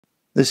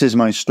This Is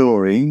My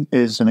Story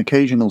is an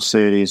occasional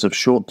series of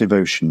short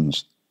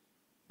devotions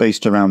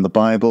based around the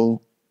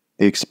Bible,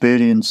 the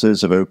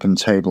experiences of Open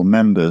Table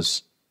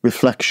members,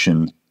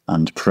 reflection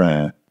and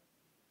prayer.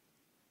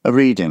 A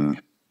reading.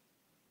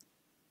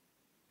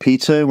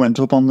 Peter went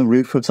up on the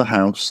roof of the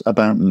house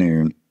about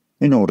noon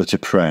in order to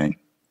pray.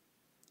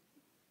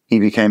 He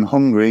became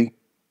hungry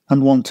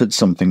and wanted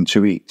something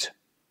to eat.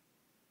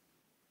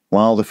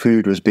 While the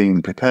food was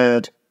being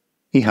prepared,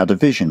 he had a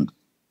vision.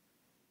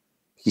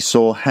 He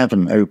saw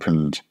heaven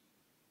opened,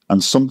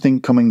 and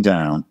something coming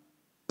down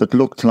that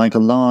looked like a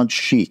large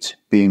sheet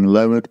being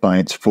lowered by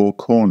its four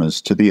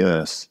corners to the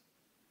earth.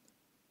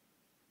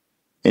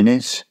 In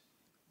it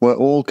were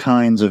all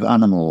kinds of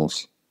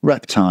animals,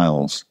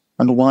 reptiles,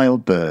 and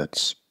wild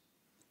birds.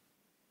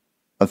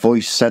 A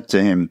voice said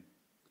to him,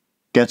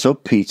 "Get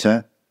up,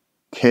 Peter,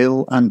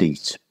 kill and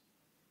eat."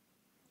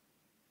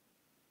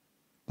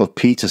 But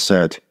Peter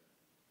said,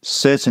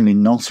 "Certainly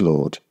not,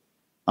 Lord.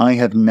 I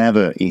have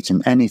never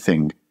eaten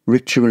anything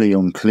ritually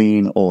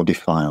unclean or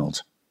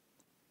defiled."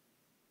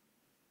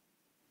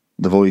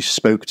 The voice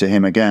spoke to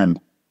him again,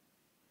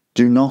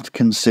 "Do not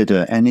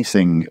consider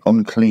anything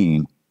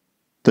unclean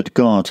that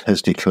God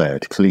has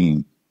declared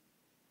clean."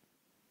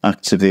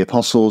 Acts of the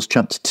Apostles,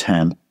 chapter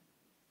 10,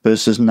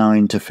 verses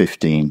 9 to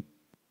 15.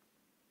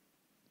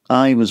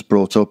 I was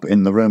brought up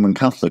in the Roman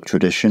Catholic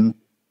tradition,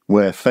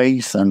 where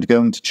faith and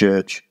going to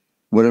church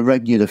were a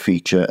regular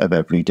feature of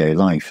everyday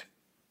life.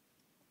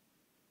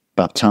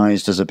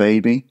 Baptized as a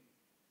baby,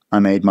 I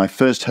made my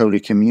first Holy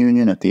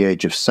Communion at the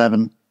age of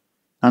 7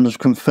 and was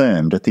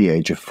confirmed at the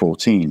age of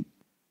 14.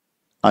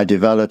 I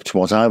developed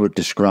what I would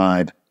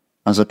describe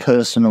as a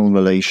personal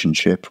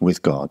relationship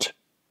with God.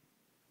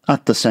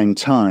 At the same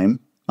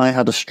time, I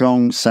had a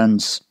strong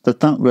sense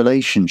that that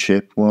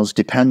relationship was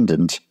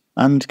dependent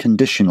and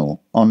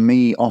conditional on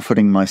me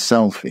offering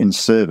myself in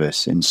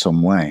service in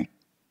some way.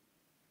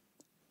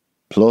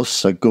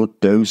 Plus, a good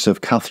dose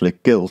of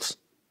Catholic guilt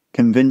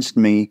convinced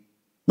me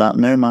that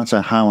no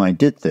matter how I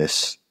did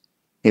this,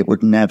 it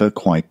would never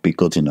quite be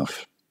good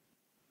enough.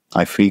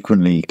 I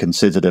frequently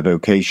considered a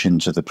vocation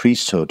to the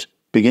priesthood,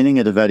 beginning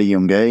at a very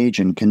young age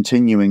and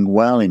continuing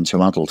well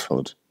into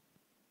adulthood.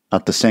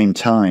 At the same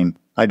time,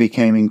 I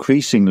became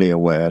increasingly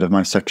aware of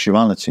my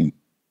sexuality,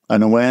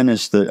 an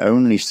awareness that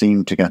only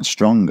seemed to get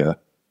stronger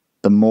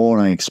the more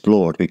I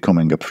explored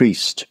becoming a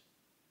priest.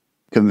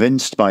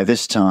 Convinced by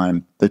this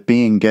time that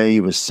being gay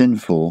was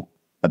sinful,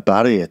 a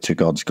barrier to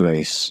God's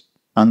grace,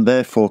 and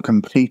therefore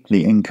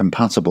completely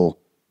incompatible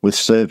with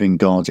serving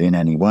God in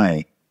any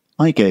way,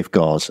 I gave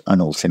God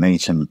an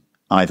ultimatum: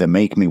 either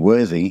make me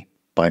worthy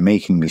by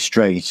making me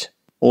straight,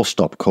 or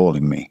stop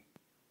calling me.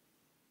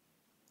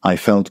 I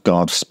felt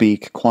God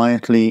speak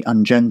quietly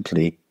and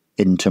gently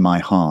into my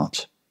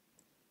heart.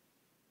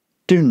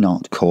 "Do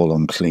not call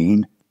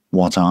unclean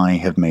what I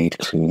have made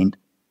clean.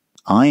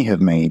 I have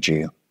made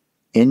you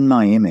in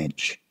my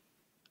image,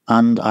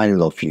 and I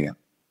love you."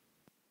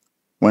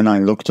 When I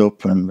looked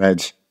up and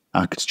read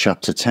Acts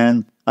chapter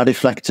 10, I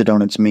reflected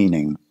on its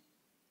meaning.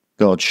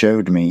 God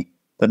showed me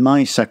that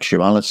my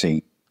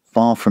sexuality,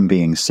 far from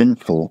being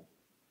sinful,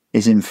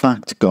 is in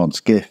fact God's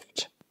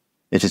gift.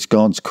 It is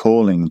God's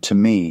calling to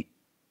me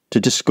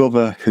to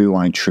discover who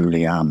I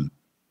truly am.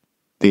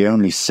 The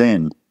only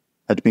sin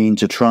had been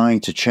to try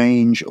to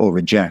change or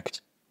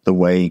reject the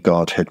way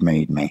God had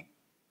made me.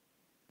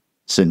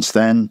 Since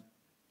then,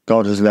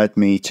 God has led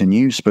me to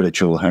new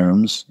spiritual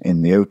homes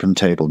in the Open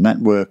Table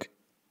Network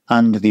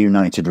and the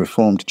United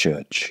Reformed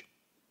Church.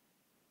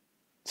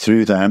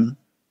 Through them,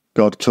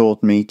 God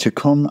taught me to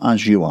come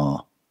as you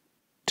are,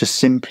 to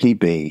simply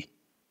be,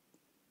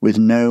 with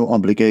no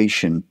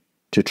obligation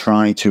to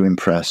try to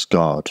impress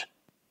God.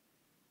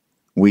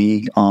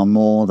 We are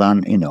more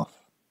than enough,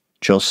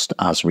 just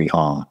as we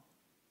are.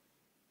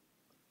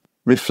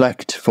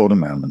 Reflect for a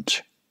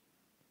moment.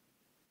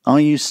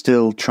 Are you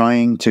still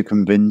trying to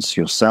convince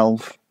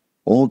yourself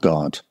or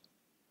God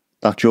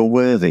that you're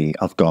worthy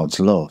of God's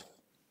love?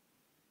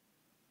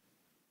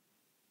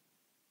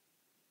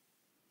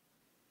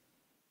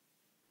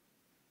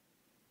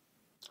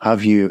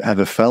 Have you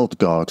ever felt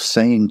God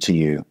saying to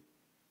you,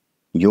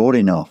 "You're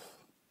enough"?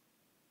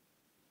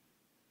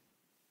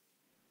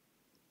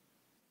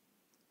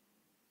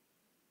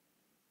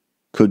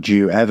 Could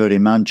you ever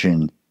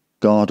imagine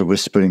God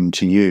whispering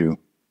to you,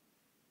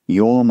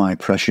 "You're my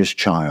precious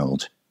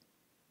child.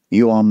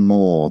 You are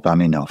more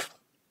than enough"?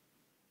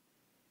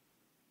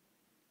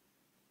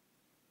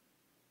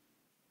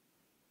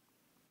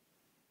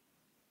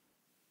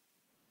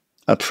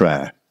 A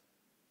prayer.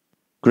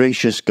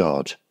 Gracious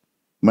God,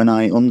 when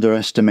I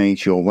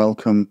underestimate your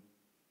welcome,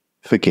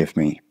 forgive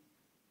me.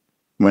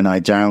 When I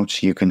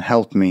doubt you can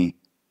help me,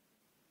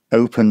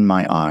 open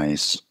my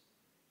eyes.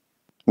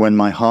 When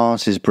my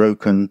heart is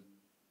broken,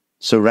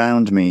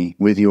 surround me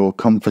with your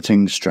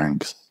comforting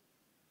strength.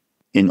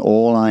 In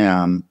all I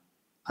am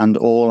and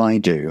all I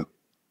do,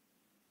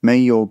 may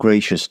your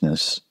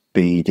graciousness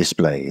be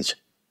displayed.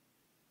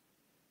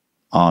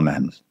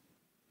 Amen.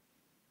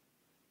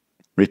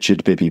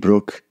 Richard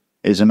Bibby-Brooke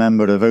is a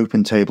member of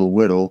Open Table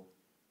Wirral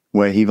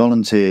where he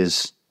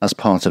volunteers as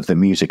part of the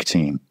music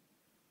team.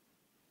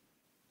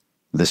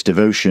 This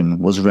devotion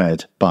was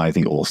read by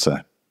the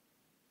author.